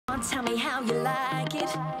on, tell me how you like it.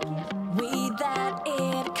 Without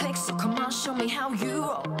it, click, so come on, show me how you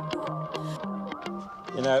roll.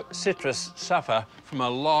 You know, citrus suffer from a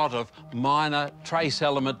lot of minor trace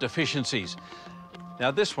element deficiencies.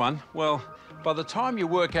 Now, this one, well, by the time you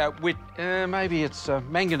work out which, maybe it's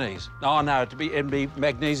manganese. Oh, no, it'd be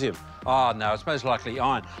magnesium. Oh, no, it's most likely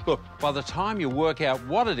iron. Look, by the time you work out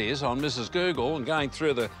what it is on Mrs. Google and going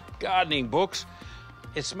through the gardening books,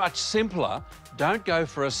 it's much simpler. Don't go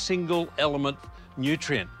for a single element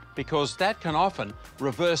nutrient, because that can often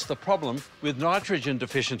reverse the problem with nitrogen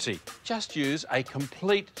deficiency. Just use a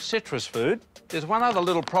complete citrus food. There's one other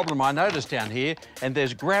little problem I noticed down here, and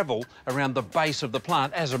there's gravel around the base of the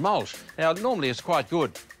plant as a mulch. Now, normally it's quite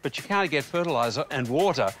good, but you can't get fertiliser and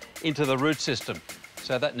water into the root system,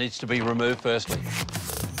 so that needs to be removed firstly.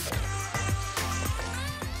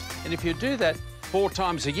 And if you do that 4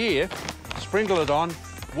 times a year, sprinkle it on,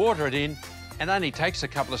 water it in, and only takes a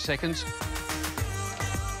couple of seconds.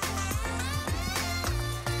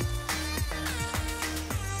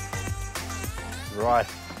 Right,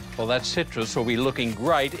 well, that citrus will be looking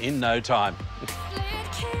great in no time.